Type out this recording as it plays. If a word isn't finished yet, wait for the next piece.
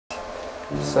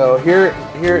So here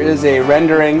is a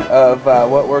rendering of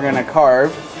what we're going to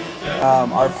carve.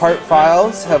 Our part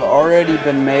files have already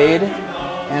been made,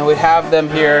 and we have them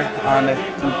here on the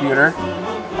computer.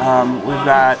 We've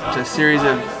got a series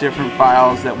of different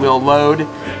files that we'll load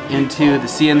into the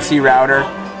CNC router,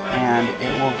 and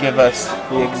it will give us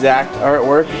the exact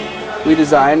artwork we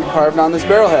designed carved on this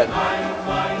barrel head.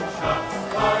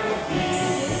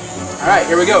 Alright,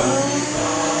 here we go.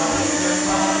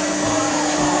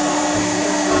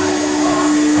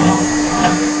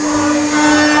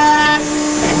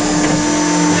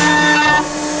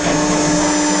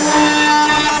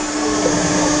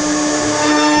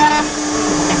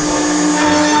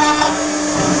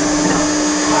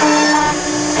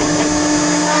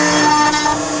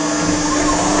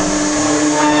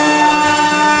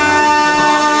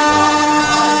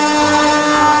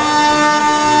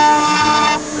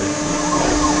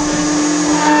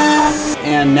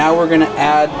 And now we're going to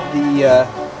add the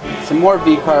some more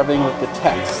V carving with the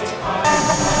text.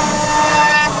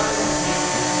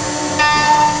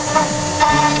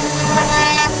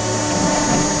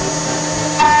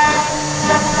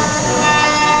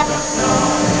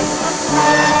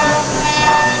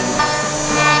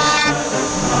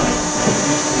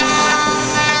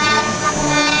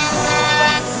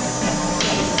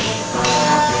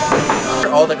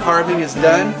 All the carving is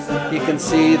done. You can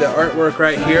see the artwork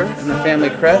right here in the family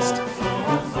crest.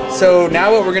 So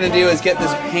now what we're going to do is get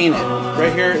this painted.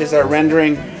 Right here is our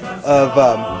rendering of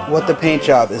what the paint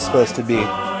job is supposed to be.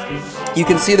 You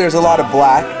can see there's a lot of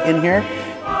black in here.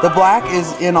 The black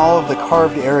is in all of the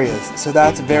carved areas, so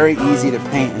that's very easy to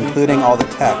paint, including all the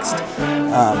text.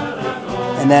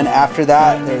 And then after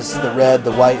that, there's the red,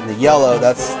 the white, and the yellow.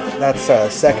 That's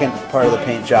a second part of the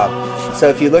paint job. So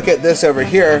if you look at this over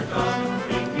here,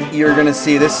 you're going to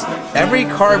see this, every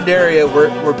carved area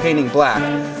we're painting black.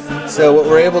 So what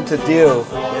we're able to do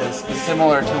is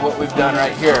similar to what we've done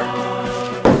right here.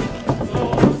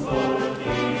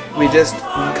 We just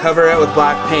cover it with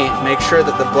black paint, make sure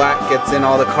that the black gets in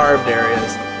all the carved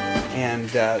areas, and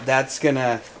that's going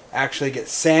to actually get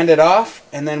sanded off,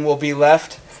 and then we'll be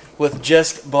left with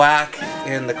just black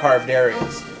in the carved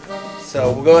areas.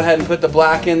 So we'll go ahead and put the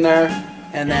black in there,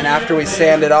 and then after we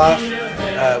sand it off,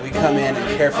 we come in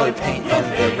and carefully paint in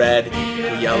the red,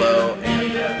 the yellow,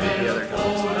 and the other colors.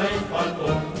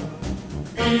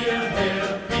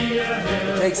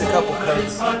 It takes a couple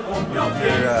coats with your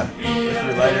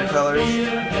lighter colors.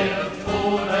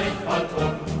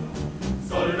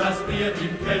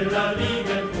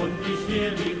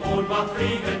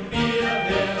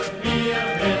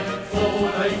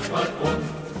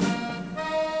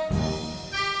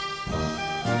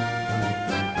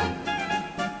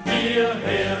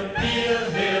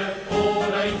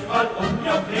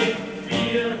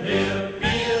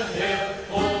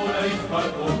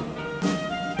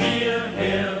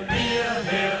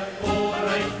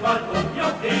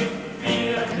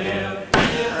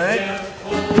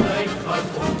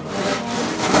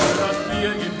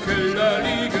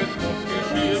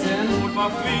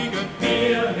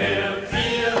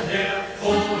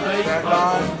 Back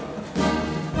on.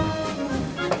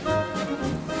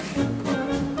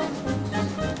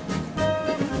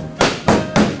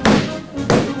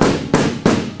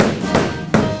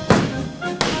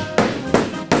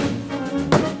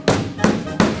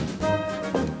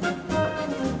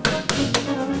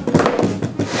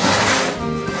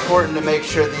 Important to make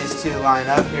sure these two line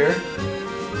up here.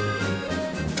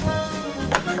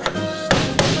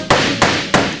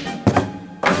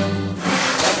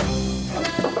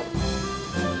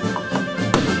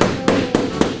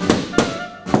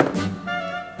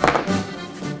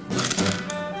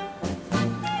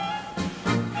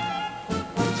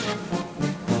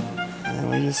 And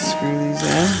we just screw these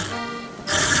in.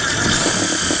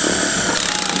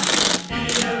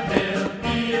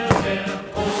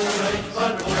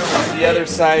 The other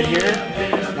side here,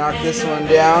 knock this one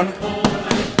down.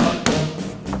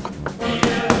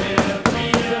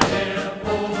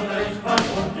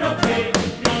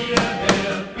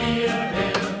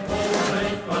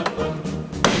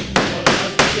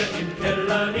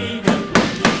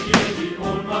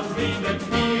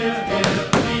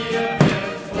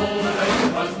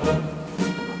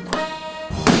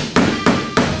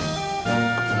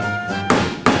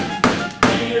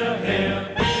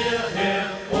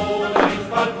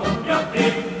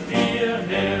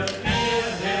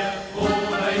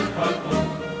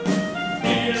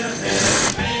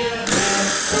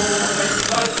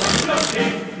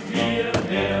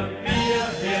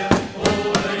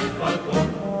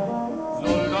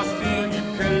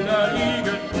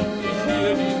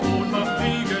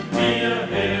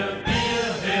 Hierher,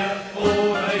 hierher, oh